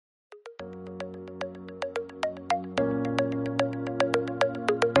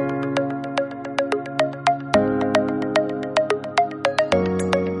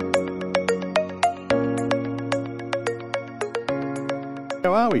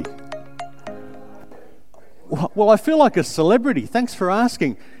we? Well, I feel like a celebrity. Thanks for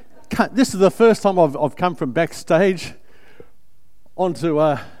asking. This is the first time I've come from backstage onto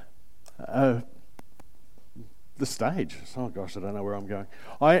the stage. Oh gosh, I don't know where I'm going.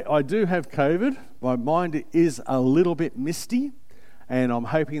 I do have COVID. My mind is a little bit misty, and I'm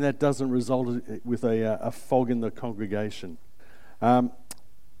hoping that doesn't result with a fog in the congregation. But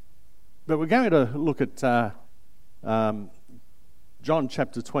we're going to look at John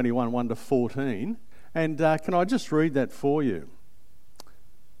chapter 21, 1 to 14. And can I just read that for you?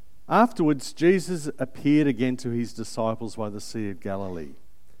 Afterwards, Jesus appeared again to his disciples by the Sea of Galilee.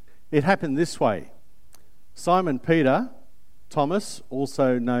 It happened this way. Simon Peter, Thomas,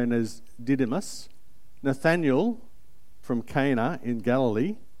 also known as Didymus, Nathanael from Cana in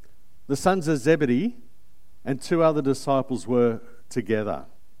Galilee, the sons of Zebedee, and two other disciples were together.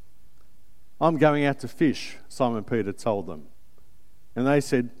 I'm going out to fish, Simon Peter told them. And they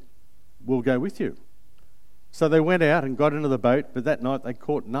said, we'll go with you. So they went out and got into the boat, but that night they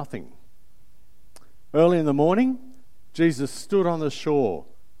caught nothing. Early in the morning, Jesus stood on the shore,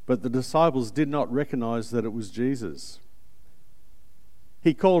 but the disciples did not recognize that it was Jesus.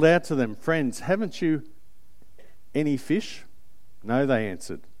 He called out to them, friends, haven't you any fish? No, they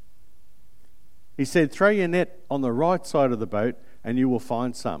answered. He said, throw your net on the right side of the boat and you will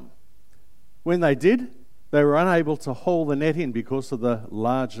find some. When they did, they were unable to haul the net in because of the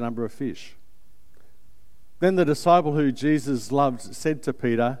large number of fish. Then the disciple who Jesus loved said to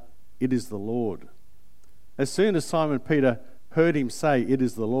Peter, it is the Lord. As soon as Simon Peter heard him say, it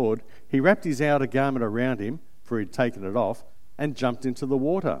is the Lord, he wrapped his outer garment around him, for he'd taken it off, and jumped into the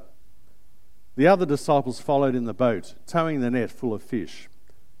water. The other disciples followed in the boat, towing the net full of fish,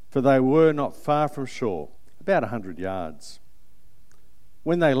 for they were not far from shore, about 100 yards.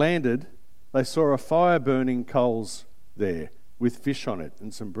 When they landed, they saw a fire burning coals there, with fish on it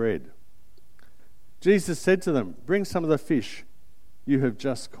and some bread. Jesus said to them, bring some of the fish you have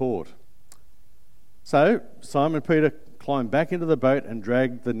just caught. So Simon Peter climbed back into the boat and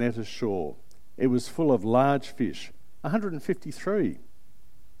dragged the net ashore. It was full of large fish, 153.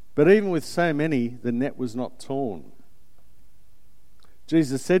 But even with so many, the net was not torn.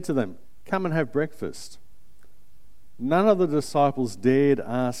 Jesus said to them, come and have breakfast. None of the disciples dared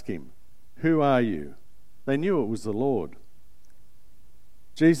ask him, who are you? They knew it was the Lord.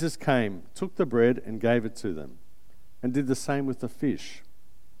 Jesus came, took the bread and gave it to them, and did the same with the fish.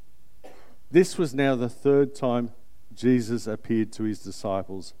 This was now the third time Jesus appeared to his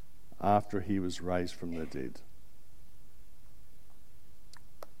disciples after he was raised from the dead.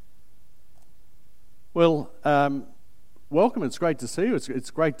 Well, welcome. It's great to see you.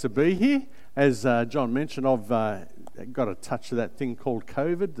 It's great to be here. As John mentioned, I've got a touch of that thing called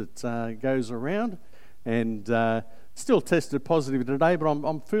COVID that goes around, and still tested positive today, but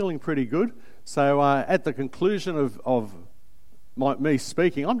I'm feeling pretty good. So at the conclusion of me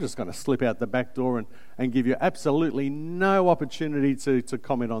speaking, I'm just going to slip out the back door and give you absolutely no opportunity to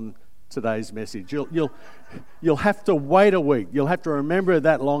comment on today's message. You'll have to wait a week. You'll have to remember it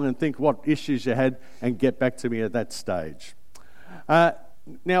that long and think what issues you had and get back to me at that stage.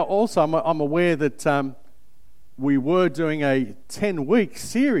 Now, also, I'm aware that we were doing a 10-week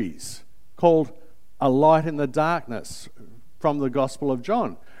series called A Light in the Darkness from the Gospel of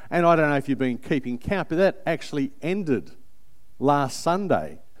John. And I don't know if you've been keeping count, but that actually ended last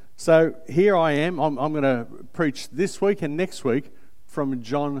Sunday. So here I am. I'm going to preach this week and next week from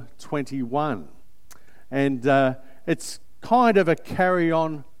John 21. And it's kind of a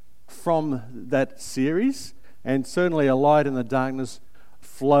carry-on from that series, and certainly A Light in the Darkness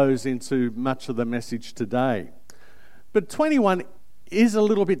flows into much of the message today. But 21 is a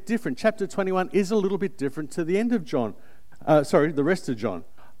little bit different. Chapter 21 is a little bit different to the end of John. The rest of John.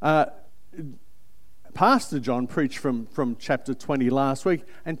 Pastor John preached from chapter 20 last week,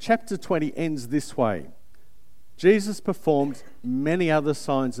 and chapter 20 ends this way. Jesus performed many other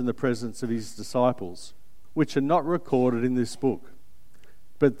signs in the presence of his disciples, which are not recorded in this book.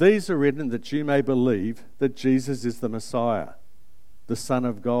 But these are written that you may believe that Jesus is the Messiah, the Son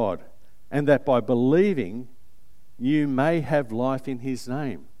of God, and that by believing you may have life in his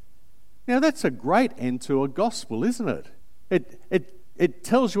name. Now that's a great end to a gospel, isn't it? It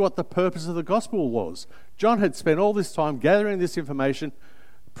tells you what the purpose of the gospel was. John had spent all this time gathering this information,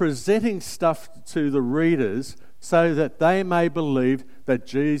 presenting stuff to the readers so that they may believe that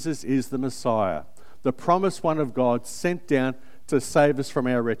Jesus is the Messiah, the promised one of God sent down to save us from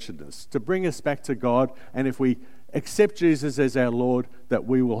our wretchedness, to bring us back to God, and if we accept Jesus as our Lord, that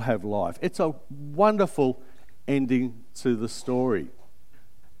we will have life. It's a wonderful ending to the story.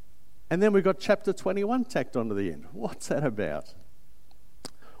 And then we've got chapter 21 tacked onto the end. What's that about?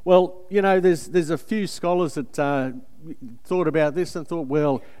 Well, there's a few scholars that thought about this and thought,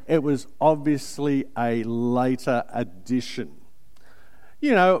 well, it was obviously a later addition.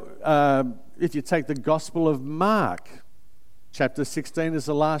 If you take the Gospel of Mark, chapter 16 is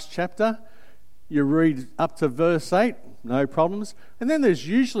the last chapter. You read up to verse 8, no problems. And then there's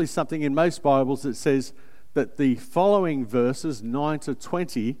usually something in most Bibles that says that the following verses, 9 to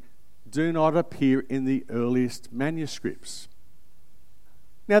 20, do not appear in the earliest manuscripts.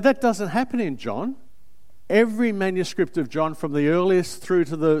 Now, that doesn't happen in John. Every manuscript of John, from the earliest through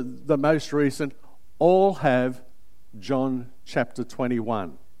to the most recent, all have John chapter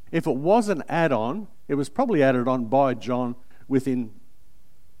 21. If it was an add-on, it was probably added on by John within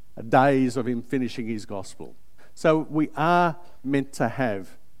days of him finishing his gospel. So we are meant to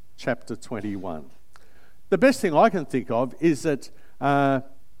have chapter 21. The best thing I can think of is that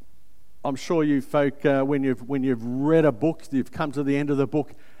I'm sure you folk, when you've read a book, you've come to the end of the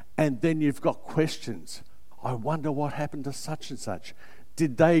book, and then you've got questions. I wonder what happened to such and such.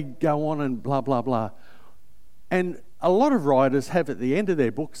 Did they go on and blah, blah, blah? And a lot of writers have at the end of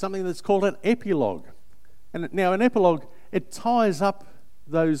their book something that's called an epilogue. And now an epilogue, it ties up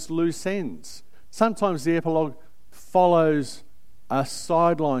those loose ends. Sometimes the epilogue follows a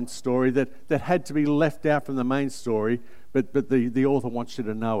sideline story that had to be left out from the main story, but the author wants you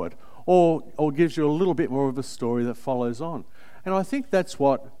to know it. Or gives you a little bit more of a story that follows on. And I think that's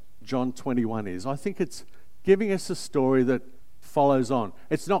what John 21 is. I think it's giving us a story that follows on.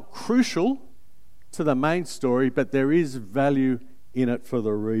 It's not crucial to the main story, but there is value in it for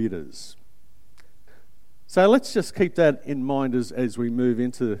the readers. So let's just keep that in mind as we move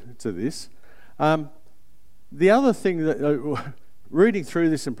into this. The other thing that reading through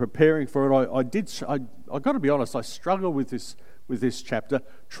this and preparing for it, I got to be honest, I struggle with this chapter,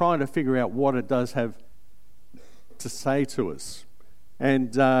 trying to figure out what it does have to say to us.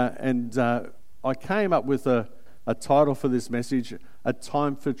 And I came up with a title for this message, A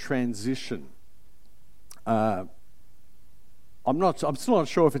Time for Transition. I'm still not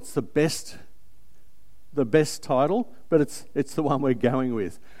sure if it's the best title, but it's the one we're going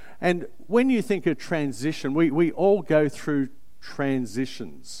with. And when you think of transition, we all go through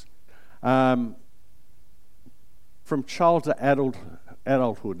transitions. From child to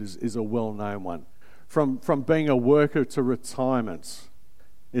adulthood is a well-known one. From being a worker to retirement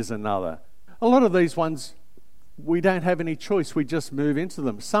is another. A lot of these ones, we don't have any choice. We just move into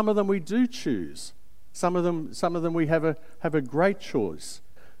them. Some of them we do choose. Some of them we have a great choice.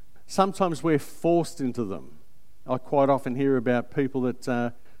 Sometimes we're forced into them. I quite often hear about people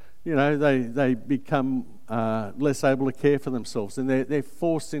that they become less able to care for themselves, and they're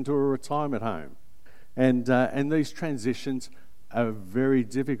forced into a retirement home. And these transitions are very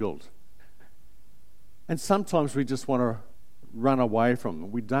difficult. And sometimes we just want to run away from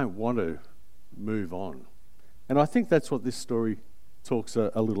them. We don't want to move on. And I think that's what this story talks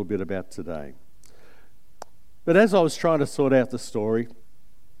a little bit about today. But as I was trying to sort out the story,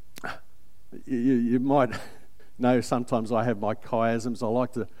 you might know sometimes I have my chiasms. I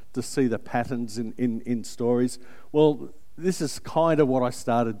like to see the patterns in stories. Well, this is kind of what I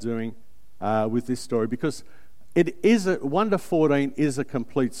started doing with this story, because 1 to 14 is a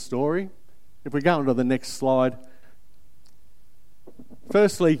complete story. If we go on to the next slide,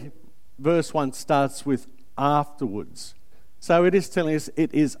 firstly, verse 1 starts with afterwards. So it is telling us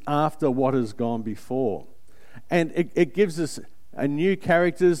it is after what has gone before. And it gives us a new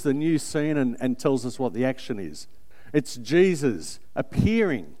characters, the new scene, and tells us what the action is. It's Jesus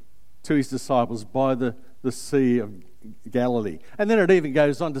appearing to his disciples by the Sea of Galilee. And then it even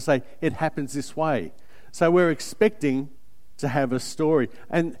goes on to say it happens this way. So we're expecting to have a story.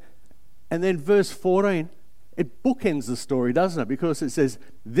 And then verse 14, it bookends the story, doesn't it? Because it says,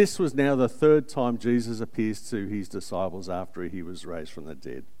 this was now the third time Jesus appears to his disciples after he was raised from the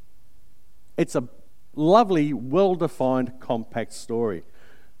dead. It's a lovely, well-defined, compact story.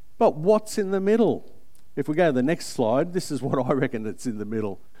 But what's in the middle? If we go to the next slide, this is what I reckon that's in the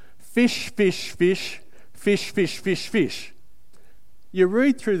middle. Fish, fish, fish, fish, fish, fish, fish. You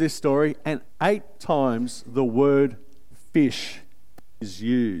read through this story and 8 times the word fish is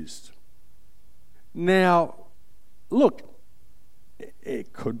used. Now, look,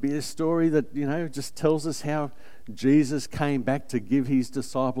 it could be a story that, just tells us how Jesus came back to give his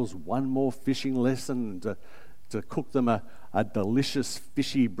disciples one more fishing lesson, to cook them a delicious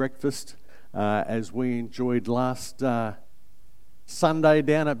fishy breakfast, as we enjoyed last Sunday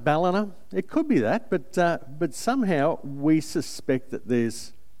down at Ballina. It could be that, but somehow we suspect that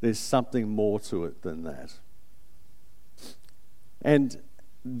there's something more to it than that. And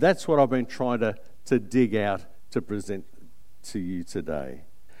that's what I've been trying to dig out to present to you today.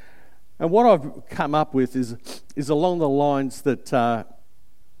 And what I've come up with is along the lines that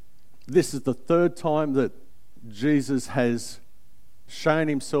this is the third time that Jesus has shown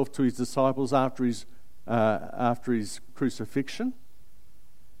himself to his disciples after his crucifixion.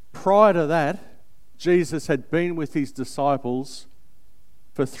 Prior to that, Jesus had been with his disciples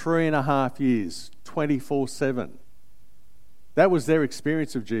for 3.5 years, 24/7. That was their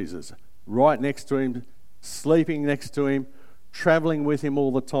experience of Jesus. Right next to him, sleeping next to him, travelling with him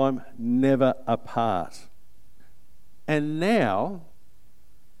all the time, never apart. And now,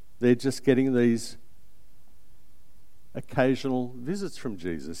 they're just getting these occasional visits from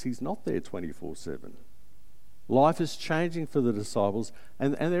Jesus. He's not there 24/7. Life is changing for the disciples,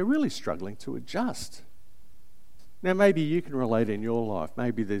 and they're really struggling to adjust. Now, maybe you can relate in your life.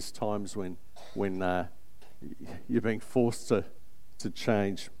 Maybe there's times when you're being forced to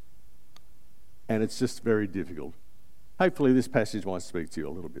change, and it's just very difficult. Hopefully this passage might speak to you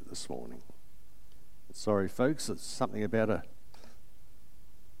a little bit this morning. Sorry, folks, it's something about a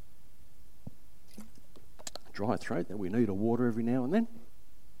dry throat that we need a water every now and then.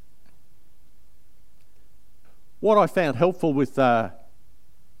 What I found helpful with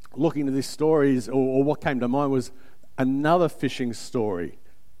looking at this story is, or what came to mind was another fishing story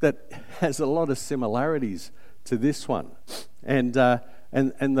that has a lot of similarities to this one. And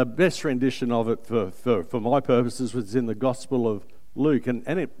the best rendition of it for my purposes was in the Gospel of Luke.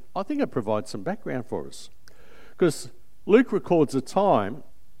 And I think it provides some background for us. Because Luke records a time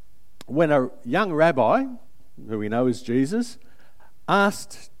when a young rabbi, who we know as Jesus,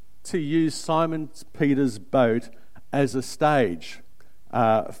 asked to use Simon Peter's boat as a stage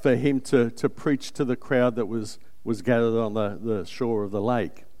for him to preach to the crowd that was gathered on the shore of the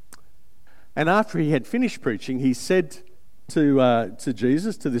lake. And after he had finished preaching, he said to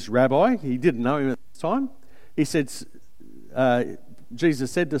Jesus, to this rabbi, he didn't know him at the time, he said,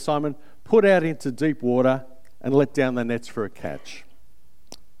 Jesus said to Simon, "Put out into deep water and let down the nets for a catch."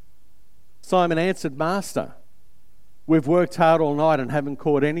 Simon answered, "Master, we've worked hard all night and haven't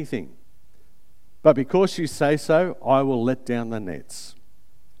caught anything. But because you say so, I will let down the nets."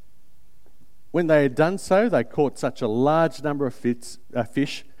 When they had done so, they caught such a large number of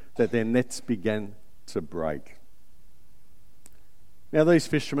fish that their nets began to break. Now these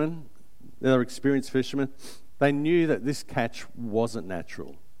fishermen, they're experienced fishermen, they knew that this catch wasn't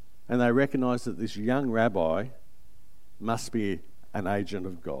natural. And they recognised that this young rabbi must be an agent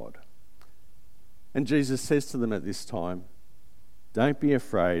of God. And Jesus says to them at this time, "Don't be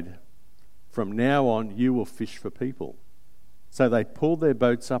afraid. From now on, you will fish for people." So they pulled their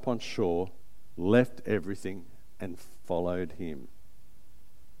boats up on shore, left everything, and followed him.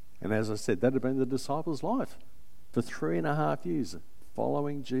 And as I said, that had been the disciples' life for 3.5 years,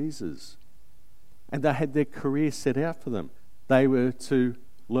 following Jesus. And they had their career set out for them. They were to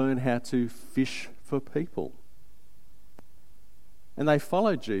learn how to fish for people. And they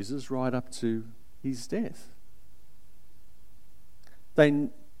followed Jesus right up to his death. They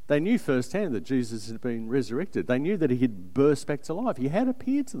knew firsthand that Jesus had been resurrected. They knew that he had burst back to life. He had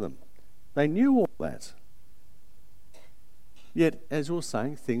appeared to them. They knew all that. Yet, as we were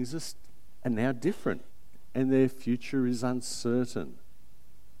saying, things are now different, and their future is uncertain.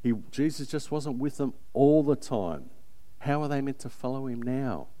 Jesus just wasn't with them all the time. How are they meant to follow him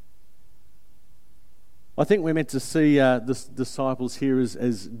now? I think we're meant to see the disciples here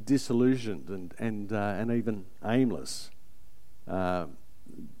as disillusioned and even aimless.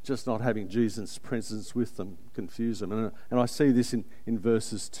 Just not having Jesus' presence with them confuse them. And I see this in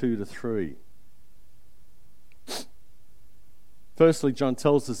verses 2 to 3. Firstly, John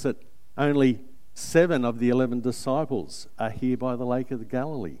tells us that only 7 of the 11 disciples are here by the Lake of the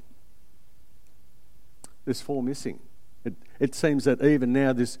Galilee. There's 4 missing. It seems that even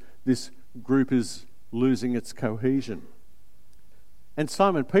now this group is losing its cohesion. And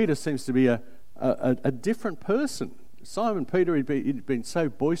Simon Peter seems to be a different person. Simon Peter, he'd been so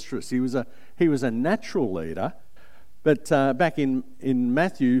boisterous. He was a natural leader. But back in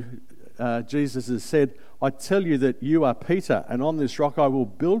Matthew, Jesus has said, "I tell you that you are Peter, and on this rock I will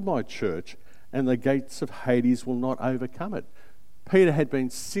build my church, and the gates of Hades will not overcome it." Peter had been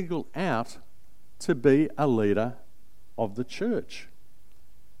singled out to be a leader of the church.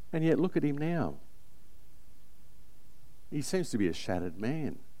 And yet look at him now. He seems to be a shattered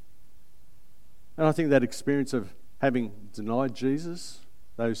man. And I think that experience of having denied Jesus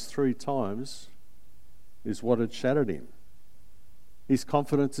those 3 times is what had shattered him. His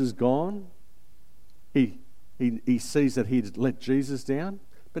confidence is gone. He sees that he'd let Jesus down,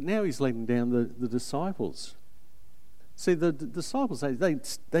 but now he's letting down the disciples. See, the disciples,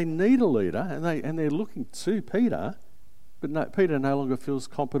 they need a leader, and they're looking to Peter, But no, Peter no longer feels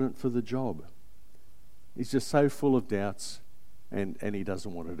competent for the job. He's just so full of doubts and he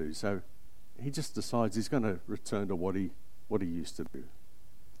doesn't want to do. So he just decides he's going to return to what he used to do,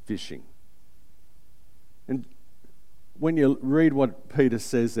 fishing. And when you read what Peter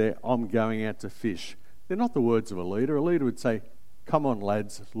says there, I'm going out to fish, they're not the words of a leader. A leader would say, come on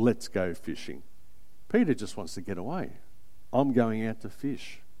lads, let's go fishing. Peter just wants to get away. I'm going out to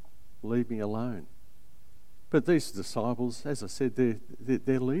fish. Leave me alone. But these disciples, as I said,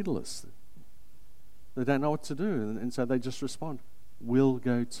 they're leaderless. They don't know what to do, and so they just respond, we'll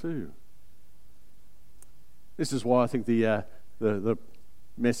go too. This is why I think the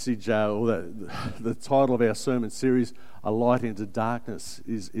message or the title of our sermon series, A Light into Darkness,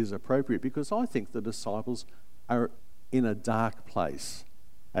 is appropriate, because I think the disciples are in a dark place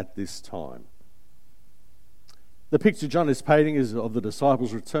at this time. The picture John is painting is of the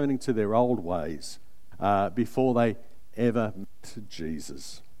disciples returning to their old ways before they ever met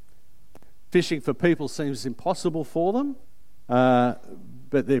Jesus. Fishing for people seems impossible for them,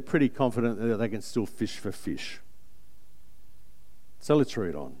 but they're pretty confident that they can still fish for fish. So let's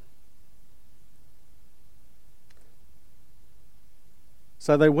read on.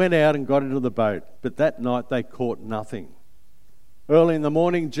 So they went out and got into the boat, but that night they caught nothing. Early in the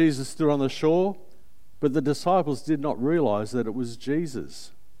morning, Jesus stood on the shore, but the disciples did not realize that it was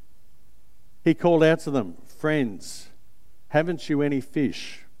Jesus. He called out to them, "Friends, haven't you any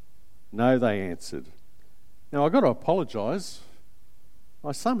fish?" "No," they answered. Now, I've got to apologise.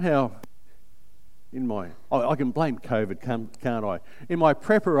 I somehow, I can blame COVID, can't I? In my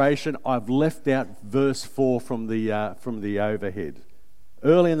preparation, I've left out verse 4 from the overhead.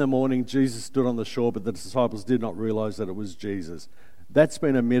 Early in the morning, Jesus stood on the shore, but the disciples did not realise that it was Jesus. That's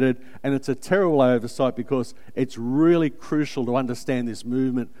been omitted, and it's a terrible oversight because it's really crucial to understand this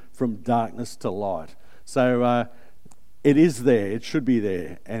movement from darkness to light. So it is there, it should be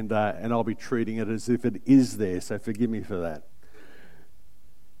there, and I'll be treating it as if it is there, so forgive me for that.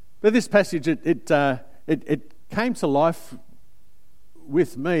 But this passage, it came to life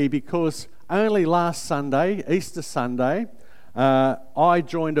with me because only last Sunday, Easter Sunday, I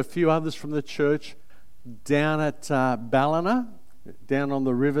joined a few others from the church down at Ballina, down on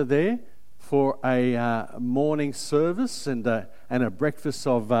the river there, for a morning service and a breakfast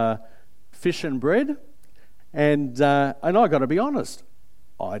of fish and bread. And I got to be honest,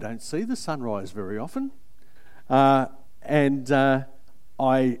 I don't see the sunrise very often. I'd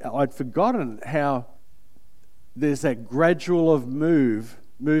forgotten how there's that gradual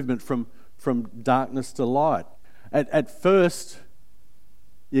movement from darkness to light. At first,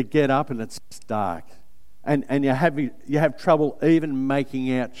 you get up and it's dark, and you have trouble even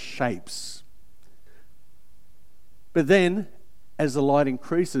making out shapes. But then, as the light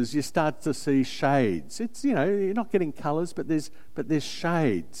increases, you start to see shades. It's you're not getting colours, but there's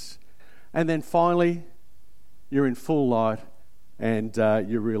shades, and then finally, you're in full light, and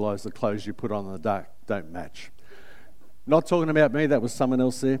you realise the clothes you put on in the dark don't match. Not talking about me, that was someone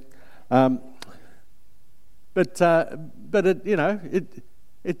else there. But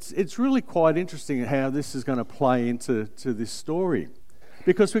it's really quite interesting how this is going to play into this story,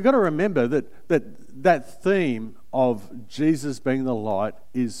 because we've got to remember that theme of Jesus being the light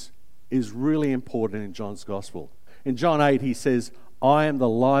is really important in John's Gospel. In John 8, he says, "I am the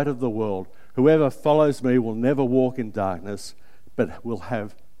light of the world. Whoever follows me will never walk in darkness, but will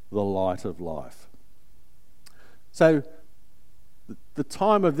have the light of life." So the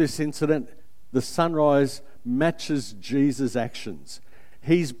time of this incident, the sunrise matches Jesus' actions.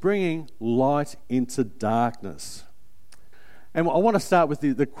 He's bringing light into darkness. And I want to start with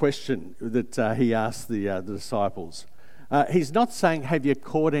the question that he asked the disciples. He's not saying, "Have you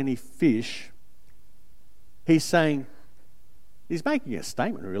caught any fish?" He's making a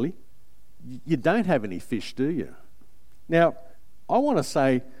statement, really. You don't have any fish, do you? Now, I want to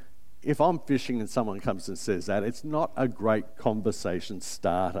say, if I'm fishing and someone comes and says that, it's not a great conversation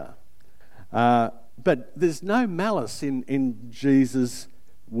starter. But there's no malice in Jesus'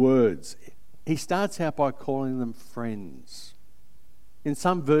 words. He starts out by calling them friends. In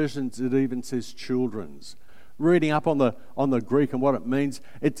some versions, it even says children's. Reading up on the Greek and what it means,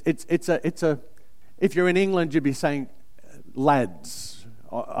 it's a. If you're in England, you'd be saying lads.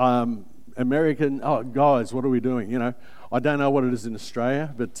 American, guys, what are we doing? I don't know what it is in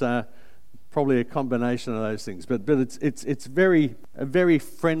Australia, but probably a combination of those things. But it's a very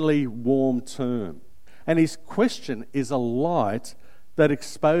friendly, warm term. And his question is a light that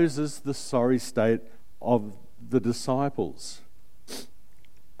exposes the sorry state of the disciples.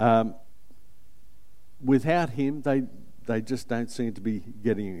 Without him, they just don't seem to be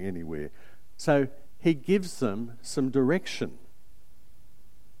getting anywhere. So he gives them some direction.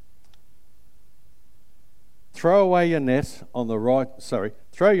 Throw your net on the right side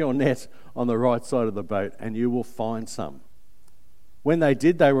of the boat and you will find some. When they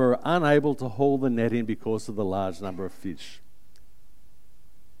did, they were unable to haul the net in because of the large number of fish.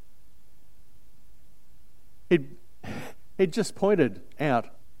 He'd just pointed out,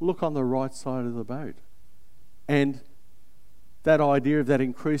 look on the right side of the boat. And that idea of that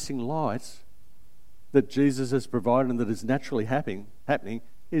increasing light that Jesus has provided and that is naturally happening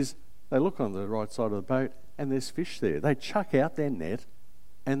is they look on the right side of the boat and there's fish there. They chuck out their net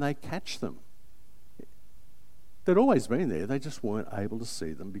and they catch them. They'd always been there, they just weren't able to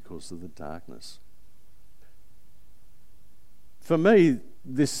see them because of the darkness. For me,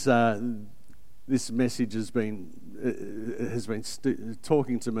 this message has been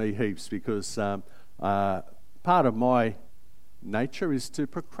talking to me heaps because part of my nature is to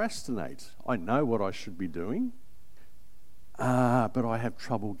procrastinate. I know what I should be doing, but I have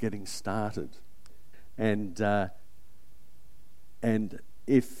trouble getting started. And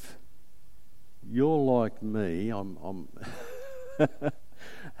if you're like me, I'm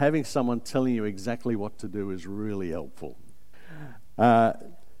having someone telling you exactly what to do is really helpful. And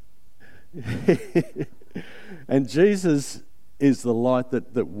Jesus is the light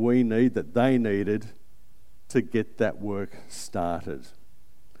that we need, that they needed to get that work started.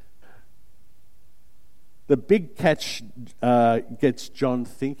 The big catch gets John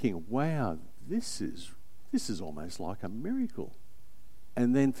thinking, wow, this is almost like a miracle.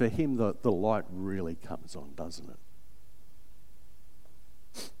 And then for him, the light really comes on, doesn't it?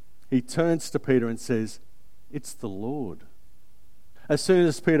 He turns to Peter and says, it's the Lord. As soon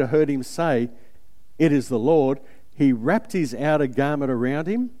as Peter heard him say, it is the Lord, he wrapped his outer garment around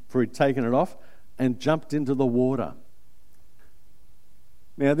him, for he'd taken it off, and jumped into the water.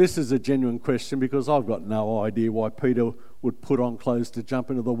 Now, this is a genuine question because I've got no idea why Peter would put on clothes to jump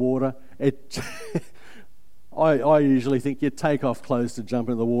into the water. I usually think you take off clothes to jump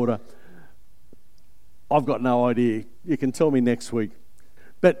into the water. I've got no idea. You can tell me next week.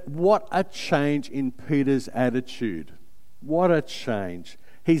 But what a change in Peter's attitude. What a change.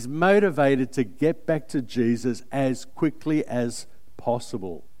 He's motivated to get back to Jesus as quickly as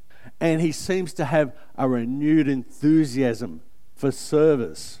possible. And he seems to have a renewed enthusiasm for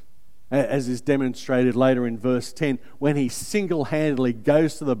service, as is demonstrated later in verse 10, when he single-handedly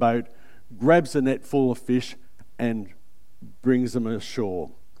goes to the boat, grabs a net full of fish, and brings them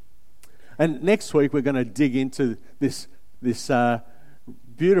ashore. And next week we're going to dig into this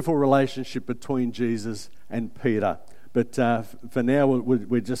beautiful relationship between Jesus and Peter. But for now,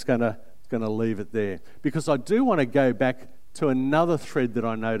 we're just going to leave it there, because I do want to go back to another thread that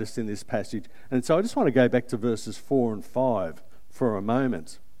I noticed in this passage. And so I just want to go back to verses 4 and 5 for a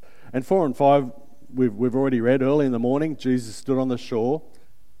moment. And 4 and 5, we've already read. Early in the morning, Jesus stood on the shore,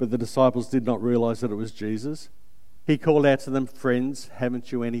 but the disciples did not realize that it was Jesus. He called out to them, friends,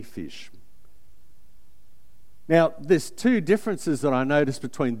 haven't you any fish? Now, there's two differences that I noticed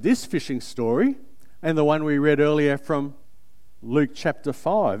between this fishing story and the one we read earlier from Luke chapter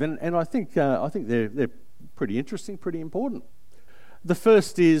 5. And I think they're pretty interesting, pretty important. The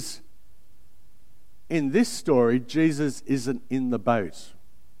first is, in this story, Jesus isn't in the boat.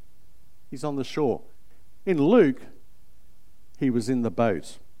 He's on the shore. In Luke, he was in the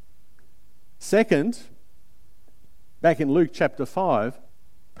boat. Second, back in Luke chapter 5,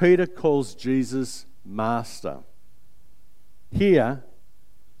 Peter calls Jesus Master. Here,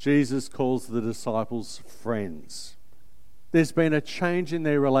 Jesus calls the disciples friends. There's been a change in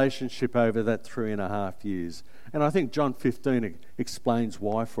their relationship over that 3.5 years. And I think John 15 explains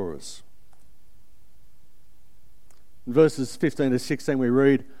why for us. In verses 15 to 16 we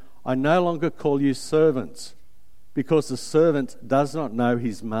read, I no longer call you servants, because the servant does not know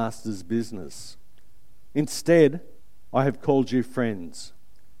his master's business. Instead, I have called you friends.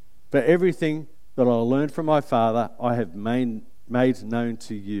 For everything that I learned from my Father, I have made known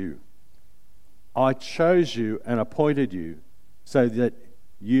to you. I chose you and appointed you so that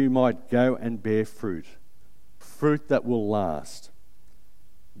you might go and bear fruit that will last.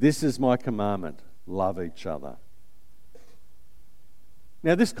 This is my commandment, love each other.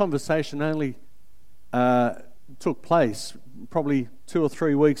 Now, this conversation only took place probably 2 or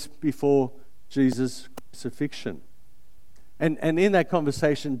 3 weeks before Jesus' crucifixion. And in that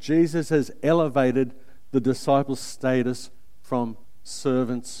conversation, Jesus has elevated the disciples' status from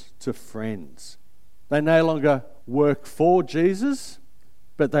servants to friends. They no longer work for Jesus,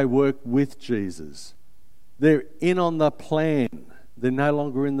 but they work with Jesus. They're in on the plan. They're no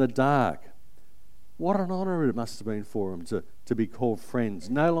longer in the dark. What an honour it must have been for them to be called friends,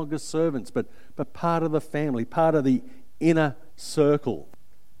 no longer servants, but part of the family, part of the inner circle.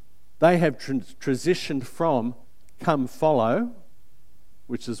 They have transitioned from come follow,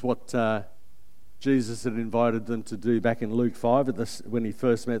 which is what Jesus had invited them to do back in Luke 5 when he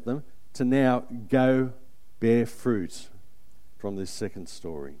first met them, to now go bear fruit from this second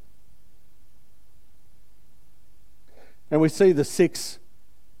story. And we see the 6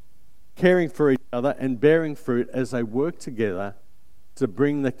 caring for each other and bearing fruit as they work together to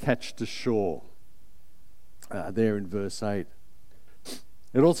bring the catch to shore. There in verse 8.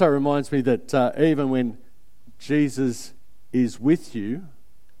 It also reminds me that even when Jesus is with you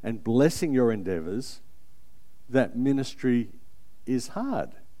and blessing your endeavours, that ministry is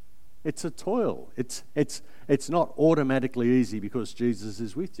hard. It's a toil. It's not automatically easy because Jesus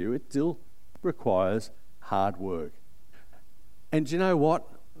is with you. It still requires hard work. And do you know what?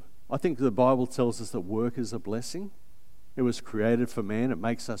 I think the Bible tells us that work is a blessing. It was created for man. It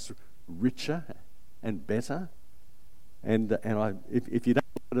makes us richer and better. And if you don't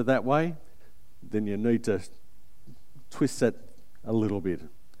look at it that way, then you need to twist that a little bit.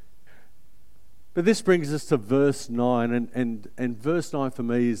 But this brings us to verse 9, and verse 9 for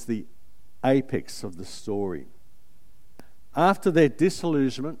me is the apex of the story. After their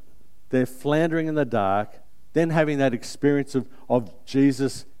disillusionment, their floundering in the dark, then having that experience of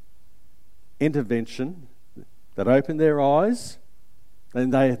Jesus' intervention that opened their eyes,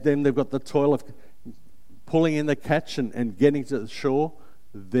 and then they've got the toil of pulling in the catch and getting to the shore.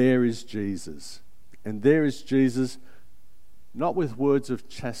 There is Jesus. And there is Jesus, not with words of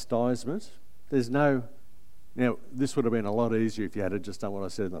chastisement. There's no... Now, this would have been a lot easier if you had just done what I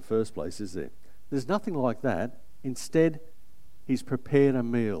said in the first place, is there? There's nothing like that. Instead, he's prepared a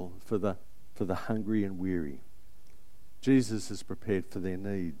meal for the hungry and weary. Jesus is prepared for their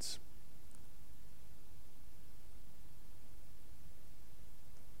needs.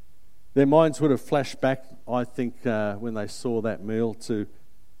 Their minds would have flashed back, I think, when they saw that meal to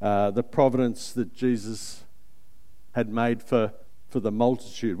the providence that Jesus had made for the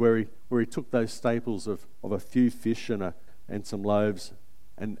multitude, where he took those staples of a few fish and some loaves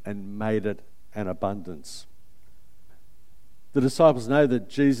and made it an abundance. The disciples know that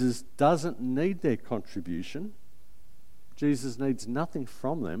Jesus doesn't need their contribution. Jesus needs nothing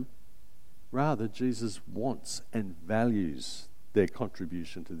from them. Rather, Jesus wants and values their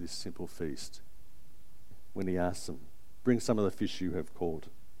contribution to this simple feast when he asks them, bring some of the fish you have caught.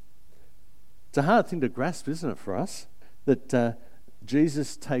 It's a hard thing to grasp, isn't it, for us, that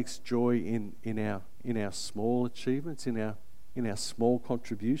Jesus takes joy in our small achievements, in our small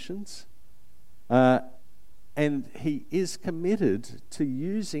contributions, and he is committed to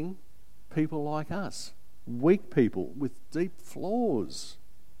using people like us, weak people with deep flaws.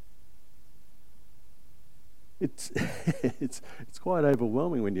 It's quite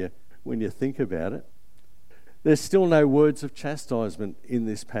overwhelming when you think about it. There's still no words of chastisement in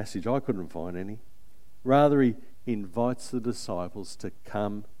this passage. I couldn't find any. Rather, he invites the disciples to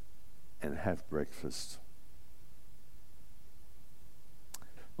come and have breakfast.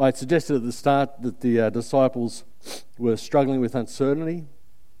 I had suggested at the start that the disciples were struggling with uncertainty,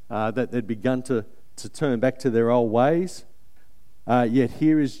 that they'd begun to turn back to their old ways. Yet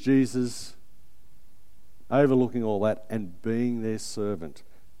here is Jesus overlooking all that and being their servant,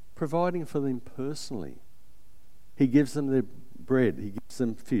 providing for them personally. He gives them their bread. He gives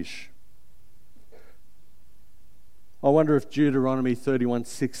them fish. I wonder if Deuteronomy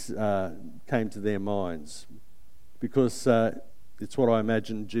 31:6 came to their minds, because it's what I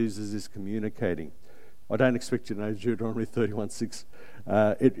imagine Jesus is communicating. I don't expect you to know Deuteronomy 31:6.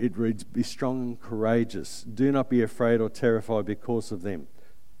 It reads, "Be strong and courageous. Do not be afraid or terrified because of them.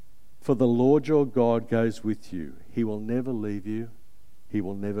 For the Lord your God goes with you. He will never leave you. He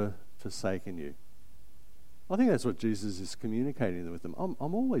will never forsaken you." I think that's what Jesus is communicating with them. I'm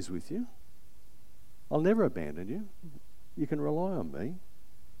always with you. I'll never abandon you. You can rely on me.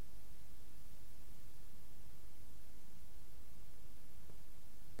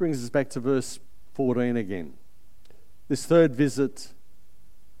 Brings us back to verse 14 again. This third visit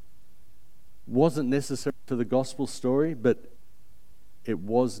wasn't necessary for the gospel story, but it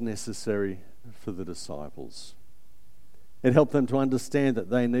was necessary for the disciples. It helped them to understand that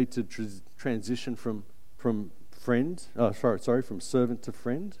they need to transition from servant to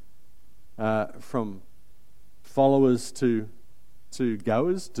friend, from followers to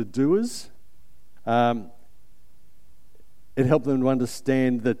goers, to doers. It helped them to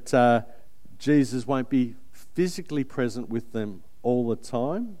understand that Jesus won't be physically present with them all the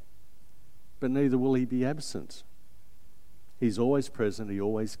time, but neither will he be absent. He's always present, he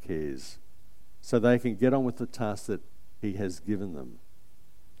always cares. so they can get on with the task that he has given them.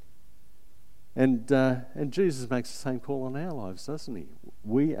 And Jesus makes the same call on our lives, doesn't he?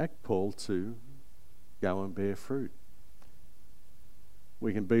 We are called to go and bear fruit.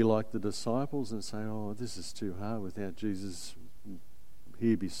 We can be like the disciples and say, oh, this is too hard without Jesus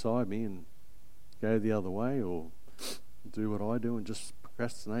here beside me, and go the other way, or do what I do and just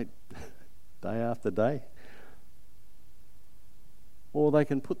procrastinate day after day. Or they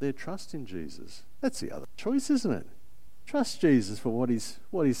can put their trust in Jesus. That's the other choice, isn't it? Trust Jesus for what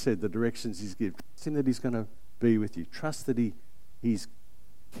he said, the directions he's given. Trust him that he's going to be with you. Trust that he's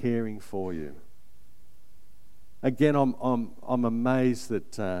caring for you. Again, I'm amazed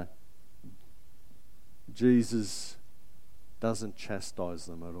that Jesus doesn't chastise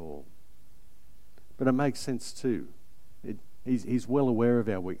them at all. But it makes sense too. He's well aware of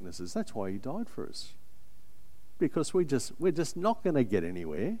our weaknesses. That's why he died for us. Because we're just not going to get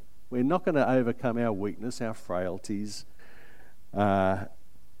anywhere. We're not going to overcome our weakness, our frailties,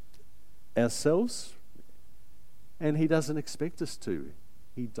 ourselves. And he doesn't expect us to.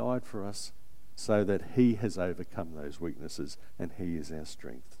 He died for us so that he has overcome those weaknesses, and he is our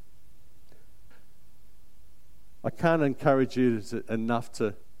strength. I can't encourage you enough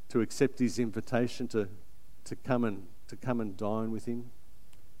to accept his invitation to come and dine with him,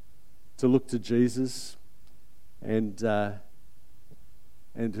 to look to Jesus, and to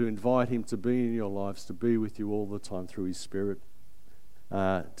invite him to be in your lives, to be with you all the time through his Spirit,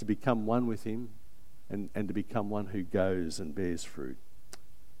 to become one with him, and to become one who goes and bears fruit.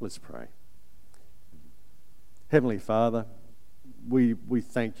 Let's pray. Heavenly Father, we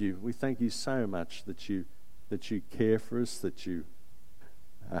thank you. We thank you so much that you care for us, that you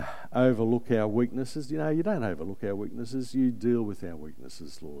overlook our weaknesses. You know, you don't overlook our weaknesses. You deal with our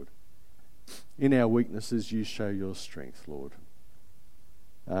weaknesses, Lord. In our weaknesses, you show your strength, Lord.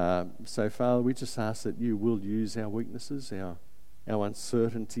 So, Father, we just ask that you will use our weaknesses, our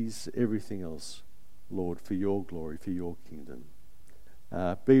uncertainties, everything else, Lord, for your glory, for your kingdom.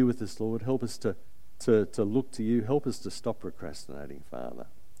 Be with us, Lord. Help us to look to you. Help us to stop procrastinating, Father,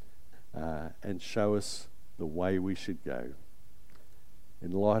 and show us the way we should go.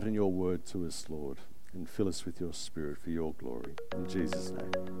 Enlighten your word to us, Lord, and fill us with your Spirit for your glory. In Jesus'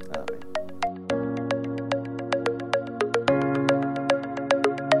 name, amen.